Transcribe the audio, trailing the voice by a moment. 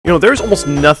You know, there's almost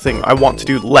nothing I want to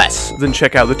do less than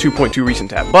check out the 2.2 recent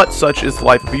tab, but such is the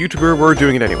life of a YouTuber, we're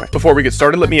doing it anyway. Before we get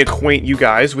started, let me acquaint you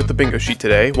guys with the bingo sheet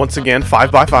today. Once again,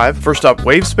 5x5. First up,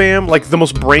 wave spam, like the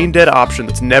most brain-dead option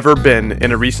that's never been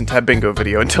in a recent tab bingo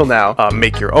video until now.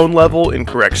 Make your own level,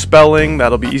 incorrect spelling,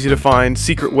 that'll be easy to find,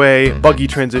 secret way, buggy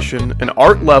transition, an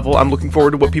art level, I'm looking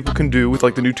forward to what people can do with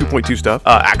like the new 2.2 stuff.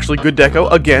 Actually good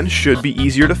deco, again, should be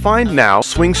easier to find now.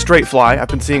 Swing straight fly, I've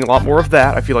been seeing a lot more of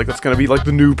that, I feel like that's gonna be like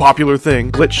the new popular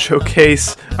thing. Glitch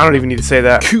showcase, I don't even need to say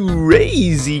that.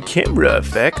 Crazy camera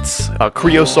effects.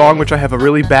 Creo song, which I have a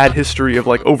really bad history of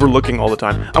like overlooking all the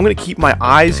time. I'm gonna keep my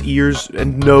eyes, ears,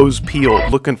 and nose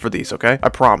peeled looking for these, okay? I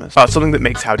promise. Something that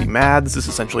makes Howdy mad. This is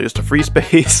essentially just a free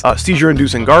space.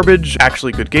 Seizure-inducing garbage.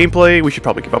 Actually good gameplay. We should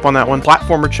probably give up on that one.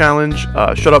 Platformer challenge.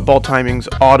 Shut up ball timings.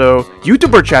 Auto.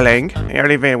 YouTuber challenge.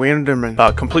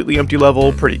 Completely empty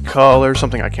level. Pretty color.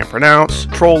 Something I can't pronounce.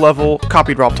 Troll level.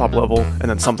 Copied Robtop level. And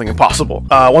then something impossible.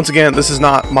 Once again, this is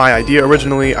not my idea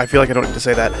originally. I feel like I don't need to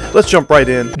say that. Let's jump right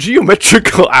in.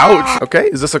 Geometrical. Ouch. Okay.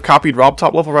 Is this a copied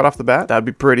Robtop level right off the bat? That'd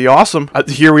be pretty awesome.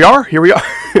 Here we are. Here we are.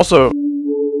 Also.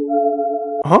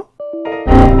 Huh?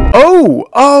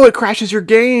 Oh, it crashes your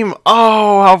game.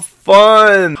 Oh, how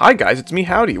fun. Hi guys, it's me,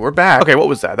 Howdy. We're back. Okay, what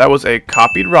was that? That was a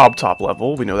copied Robtop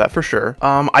level. We know that for sure.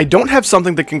 I don't have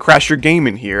something that can crash your game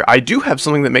in here. I do have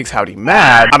something that makes Howdy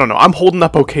mad. I don't know. I'm holding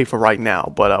up okay for right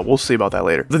now, but we'll see about that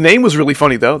later. The name was really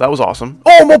funny though. That was awesome.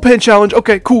 Oh, mole pen challenge.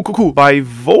 Okay, cool. By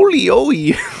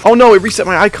Volioi. Oh no, it reset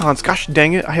my icons. Gosh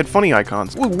dang it. I had funny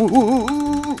icons.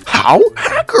 How?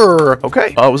 Hacker!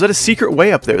 Okay. Was that a secret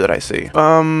way up there that I see?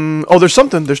 Oh, there's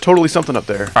something. There's totally something up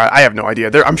there. I have no idea.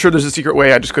 I'm sure there's a secret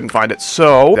way. I just couldn't find it.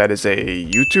 So, that is a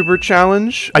YouTuber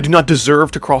challenge. I do not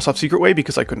deserve to cross off secret way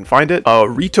because I couldn't find it.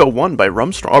 Rito 1 by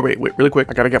Rumstrong. Oh, wait, really quick.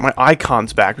 I gotta get my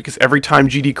icons back because every time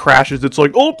GD crashes, it's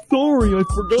like, oh, sorry, I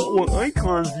forgot what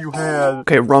icons you had.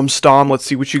 Okay, Rumstorm. Let's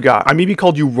see what you got. I maybe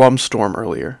called you Rumstorm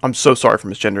earlier. I'm so sorry for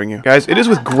misgendering you. Guys, it is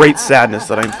with great sadness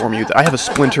that I inform you that I have a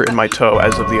splinter in my toe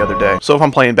as of the other day. So if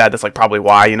I'm playing bad, that's like probably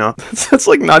why, you know? That's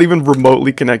like not even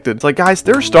remotely connected. It's like, guys,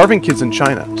 there are starving kids in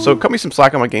China. So cut me some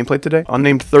slack on my gameplay today.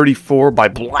 Unnamed 34 by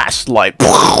Blastlight.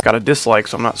 Got a dislike,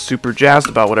 so I'm not super jazzed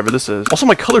about whatever this is. Also,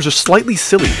 my colors are slightly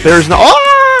silly. There's no...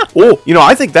 Oh, you know,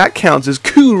 I think that counts as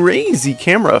crazy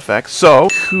camera effects. So,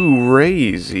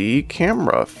 crazy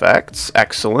camera effects.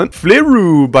 Excellent.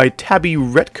 Fleru by Tabby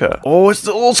Retka. Oh, it's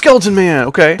the little skeleton man.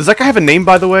 Okay. Does that guy have a name,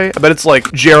 by the way? I bet it's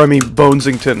like Jeremy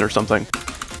Bonesington or something.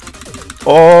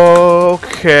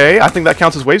 Okay, I think that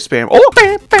counts as wave spam. Oh,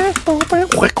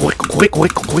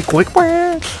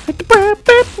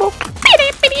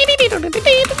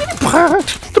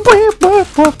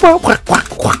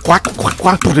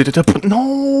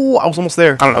 no, I was almost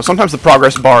there. I don't know. Sometimes the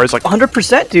progress bar is like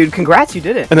 100%, dude. Congrats, you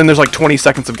did it. And then there's like 20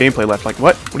 seconds of gameplay left. Like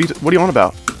what? What are you on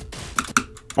about?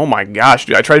 Oh my gosh,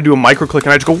 dude, I tried to do a micro click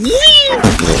and I just go whee!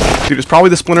 Dude, it's probably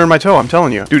the splinter in my toe, I'm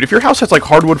telling you. Dude, if your house has like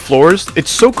hardwood floors,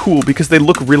 it's so cool because they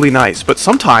look really nice. But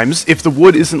sometimes, if the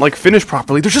wood isn't like finished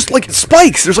properly, there's just like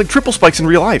spikes. There's like triple spikes in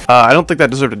real life. I don't think that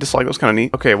deserved a dislike. That was kind of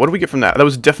neat. Okay, what do we get from that? That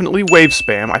was definitely wave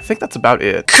spam. I think that's about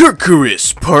it.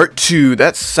 Kerkerus Part 2.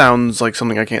 That sounds like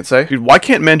something I can't say. Dude, why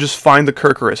can't men just find the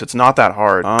Kerkerus? It's not that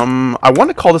hard. I want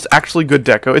to call this actually good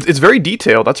deco. It's very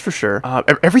detailed, that's for sure.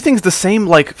 Everything's the same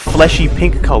like fleshy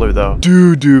pink color though.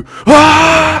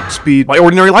 Ah! Speed. My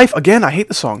Ordinary Life. Again, I hate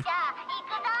the song.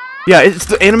 Yeah, it's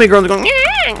the anime girl going.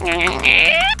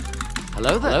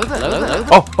 Hello there.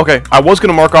 Oh, okay. I was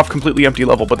gonna mark off completely empty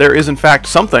level, but there is in fact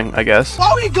something, I guess. Why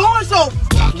are we going so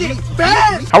fucking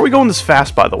fast? How are we going this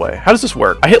fast, by the way? How does this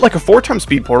work? I hit like a 4x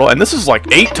speed portal, and this is like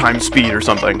 8x speed or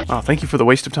something. Oh, thank you for the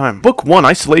waste of time. Book 1,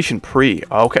 Isolation Pre.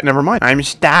 Okay, never mind. I'm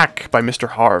Stuck by Mr.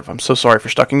 Harv. I'm so sorry for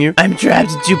stucking you. I'm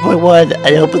trapped in 2.1.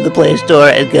 I opened the Play Store,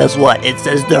 and guess what? It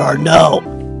says there are no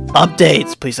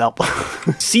updates. Please help.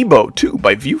 Sibo 2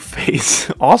 by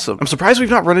Viewface. Awesome. I'm surprised we've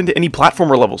not run into any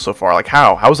platformer levels so far. Like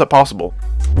how? How is that possible?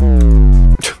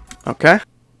 Okay.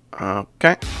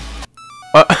 Okay.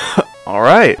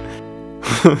 Alright.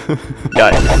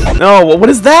 Guys. No, what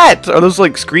is that? Are those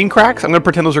like screen cracks? I'm gonna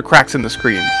pretend those are cracks in the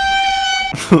screen.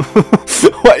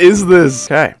 What is this?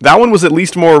 Okay. That one was at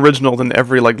least more original than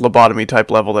every like lobotomy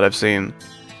type level that I've seen.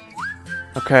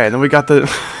 Okay, and then we got the...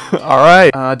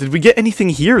 Alright, did we get anything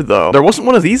here, though? There wasn't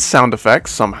one of these sound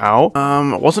effects, somehow.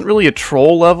 It wasn't really a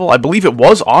troll level. I believe it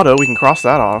was auto. We can cross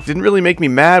that off. Didn't really make me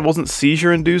mad. Wasn't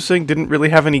seizure-inducing. Didn't really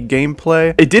have any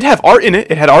gameplay. It did have art in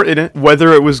it. It had art in it.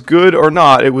 Whether it was good or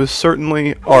not, it was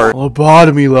certainly art.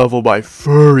 Lobotomy level by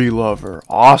Furry Lover.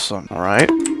 Awesome. Alright.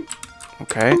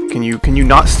 Okay. Can you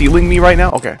not stealing me right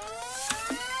now? Okay.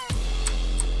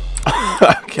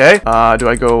 Okay. Do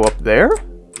I go up there?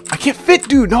 can't fit,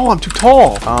 dude. No, I'm too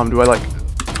tall. Do I like...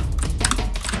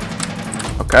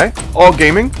 Okay. Oh,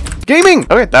 gaming. Gaming!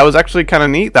 Okay, that was actually kind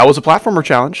of neat. That was a platformer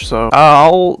challenge, so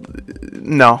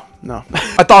no.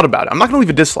 I thought about it. I'm not gonna leave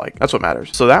a dislike. That's what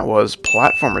matters. So that was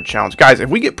platformer challenge. Guys, if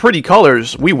we get pretty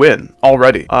colors, we win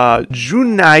already.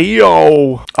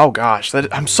 Junaio. Oh gosh,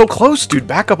 I'm so close, dude.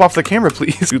 Back up off the camera,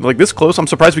 please. Dude, like this close, I'm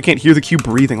surprised we can't hear the cube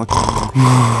breathing. Like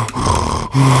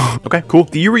okay, cool.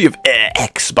 Theory of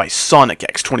X by Sonic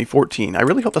X 2014. I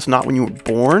really hope that's not when you were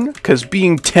born, because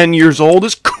being 10 years old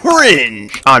is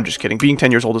cringe. I'm just kidding. Being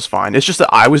 10 years old is fine. It's just that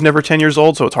I was never 10 years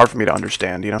old, so it's hard for me to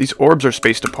understand, you know? These orbs are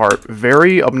spaced apart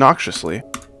very obnoxiously.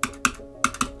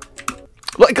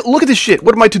 Like, look at this shit.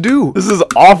 What am I to do? This is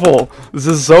awful. This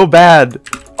is so bad.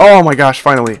 Oh my gosh,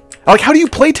 finally. Like, how do you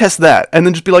playtest that? And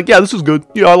then just be like, yeah, this is good.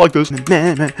 Yeah, I like this. Ooh.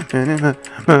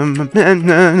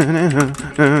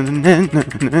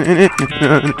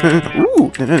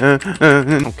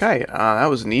 Okay, that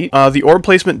was neat. The orb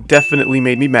placement definitely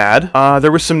made me mad.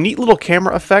 There was some neat little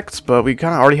camera effects, but we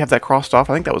kind of already have that crossed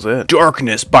off. I think that was it.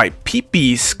 Darkness by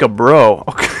Pee Scabro.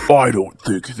 Okay. I don't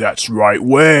think that's right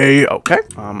way. Okay.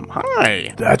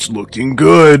 Hi. That's looking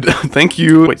good. Thank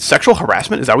you. Wait, sexual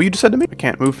harassment? Is that what you just said to me? I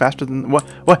can't move faster than... What?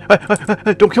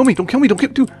 Don't kill me, don't kill me, don't kill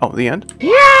me. Oh, the end?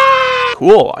 Yeah!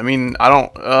 Cool. I mean, I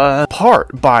don't,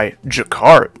 Part by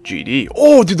Jakart GD.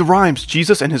 Oh, dude, the rhymes.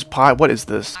 Jesus and his pie. What is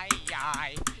this?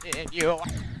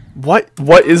 What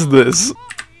is this?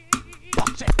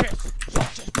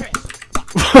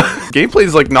 Gameplay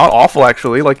is, like, not awful,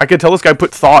 actually. Like, I could tell this guy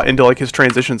put thought into, like, his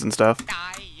transitions and stuff.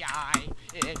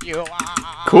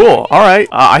 Cool. Alright.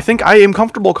 I think I am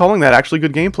comfortable calling that actually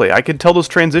good gameplay. I could tell those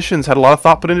transitions had a lot of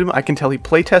thought put into them. I can tell he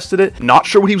playtested it. Not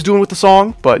sure what he was doing with the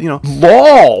song, but, you know.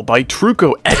 LOL by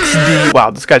Truco XD. Wow,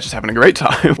 this guy's just having a great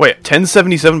time. Wait,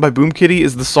 1077 by Boom Kitty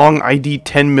is the song ID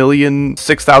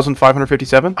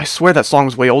 10,006,557? I swear that song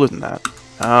was way older than that.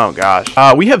 Oh gosh.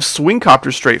 We have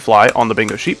Swingcopter Straight Fly on the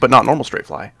bingo sheet, but not normal Straight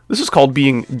Fly. This is called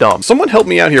being dumb. Someone help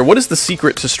me out here. What is the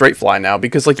secret to Straight Fly now?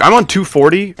 Because, like, I'm on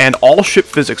 240, and all ship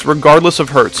physics, regardless of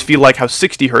hertz, feel like how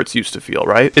 60 hertz used to feel,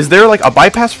 right? Is there, like, a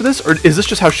bypass for this, or is this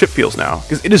just how ship feels now?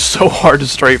 Because it is so hard to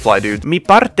Straight Fly, dude. Mi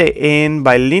parte en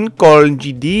by Lincoln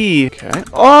GD. Okay.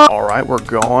 Oh! Alright, we're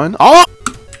going. Oh!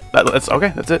 That's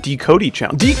okay, that's it. Decode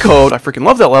challenge. Decode! I freaking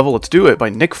love that level. Let's do it by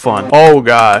Nick Fun. Oh,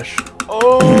 gosh.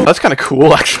 Oh, that's kind of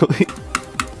cool, actually.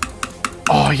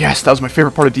 Oh, yes, that was my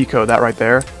favorite part of Decode, that right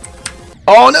there.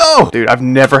 Oh, no! Dude, I've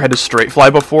never had to straight fly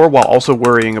before while also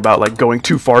worrying about, like, going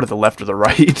too far to the left or the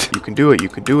right. You can do it, you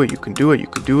can do it, you can do it, you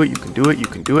can do it, you can do it, you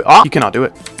can do it. Oh, you cannot do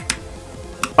it.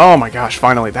 Oh my gosh,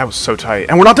 finally, that was so tight.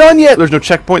 And we're not done yet! There's no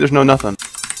checkpoint, there's no nothing.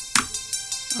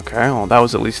 Okay, well, that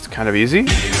was at least kind of easy.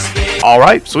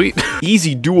 Alright, sweet.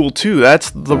 Easy duel 2.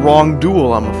 That's the wrong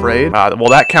duel, I'm afraid. Well,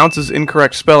 that counts as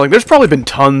incorrect spelling. There's probably been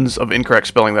tons of incorrect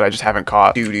spelling that I just haven't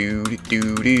caught.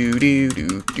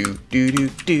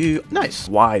 Nice.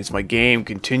 Why does my game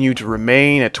continue to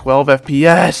remain at 12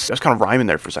 FPS? I was kind of rhyming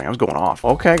there for a second. I was going off.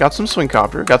 Okay, got some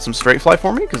Swingcopter. Got some Straight Fly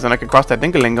for me, because then I could cross that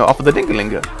dingalinga off of the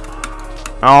dingalinga.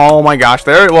 Oh my gosh,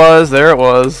 there it was. There it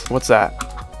was. What's that?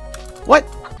 What?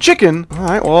 Chicken.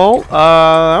 Alright, well,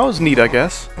 that was neat, I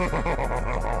guess.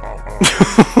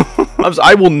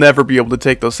 I will never be able to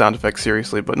take those sound effects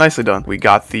seriously, but nicely done. We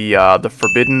got the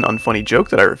forbidden unfunny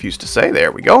joke that I refuse to say.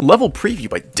 There we go. Level preview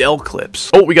by Del Clips.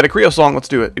 Oh, we got a Creo song. Let's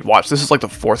do it. Watch, this is like the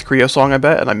 4th Creo song, I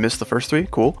bet, and I missed the first 3.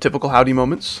 Cool. Typical howdy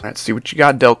moments. All right, let's see what you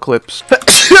got, Del Clips.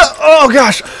 Oh,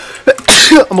 gosh.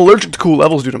 I'm allergic to cool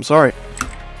levels, dude. I'm sorry.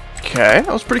 Okay, that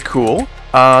was pretty cool.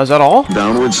 Is that all?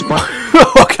 Downward spiral.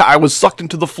 Okay, I was sucked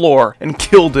into the floor and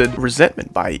killed it.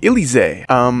 Resentment by Elise.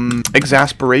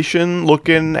 Exasperation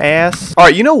looking ass.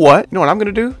 Alright, you know what? You know what I'm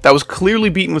gonna do? That was clearly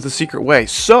beaten with a secret way.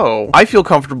 So, I feel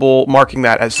comfortable marking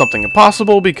that as something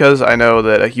impossible because I know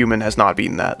that a human has not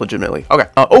beaten that legitimately. Okay.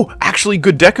 Oh, actually,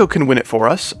 Good Deco can win it for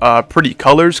us. Pretty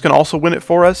Colors can also win it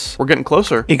for us. We're getting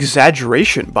closer.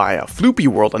 Exaggeration by Floopy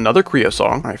World, another Creo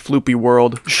song. Alright, Floopy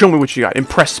World. Show me what you got.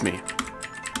 Impress me.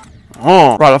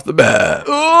 Oh, right off the bat.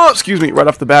 Oh, excuse me. Right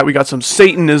off the bat, we got some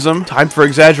Satanism. Time for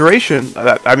exaggeration.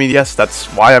 I mean, yes, that's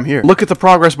why I'm here. Look at the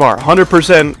progress bar,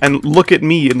 100%, and look at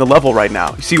me in the level right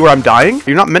now. You see where I'm dying?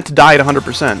 You're not meant to die at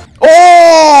 100%. Oh!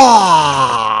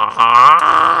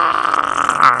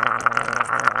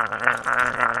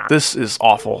 This is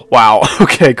awful. Wow.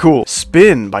 Okay, cool.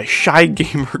 Spin by Shy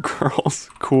Gamer Girls.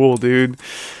 Cool, dude.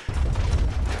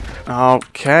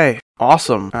 Okay.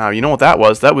 Awesome. You know what that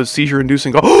was? That was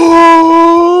seizure-inducing.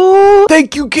 Oh!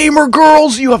 Thank you, gamer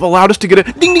girls! You have allowed us to get a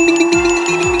ding ding ding ding ding ding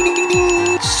ding ding ding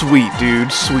ding. Sweet,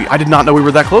 dude. Sweet. I did not know we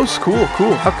were that close. Cool,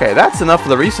 cool. Okay, that's enough of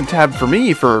the recent tab for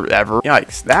me forever.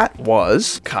 Yikes. That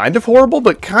was kind of horrible,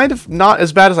 but kind of not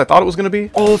as bad as I thought it was going to be.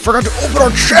 Oh, forgot to open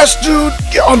our chest, dude.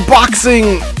 Yeah,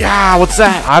 unboxing. Yeah, what's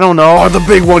that? I don't know. Oh, the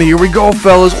big one. Here we go,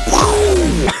 fellas.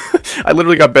 I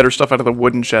literally got better stuff out of the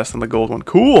wooden chest than the gold one.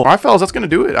 Cool. All right, fellas, that's going to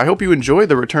do it. I hope you enjoyed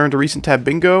the Return to Recent Tab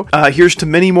Bingo. Here's to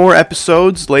many more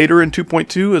episodes later in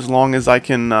 2.2, as long as I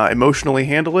can emotionally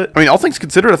handle it. I mean, all things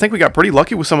considered, I think we got pretty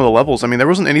lucky with some of the levels. I mean, there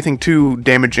wasn't anything too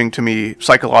damaging to me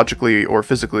psychologically or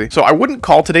physically. So I wouldn't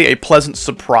call today a pleasant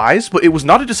surprise, but it was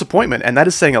not a disappointment, and that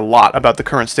is saying a lot about the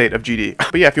current state of GD.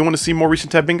 But yeah, if you want to see more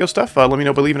Recent Tab Bingo stuff, let me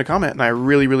know by leaving a comment, and I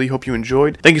really, really hope you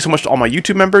enjoyed. Thank you so much to all my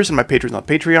YouTube members and my patrons on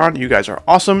Patreon. You guys are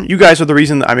awesome. You guys are the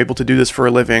reason that I'm able to do this for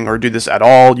a living or do this at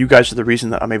all. You guys are the reason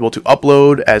that I'm able to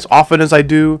upload as often as I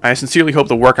do. I sincerely hope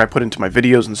the work I put into my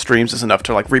videos and streams is enough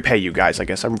to like repay you guys, I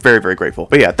guess. I'm very, very grateful.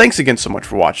 But yeah, thanks again so much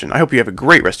for watching. I hope you have a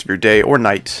great rest of your day or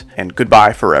night, and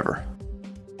goodbye forever.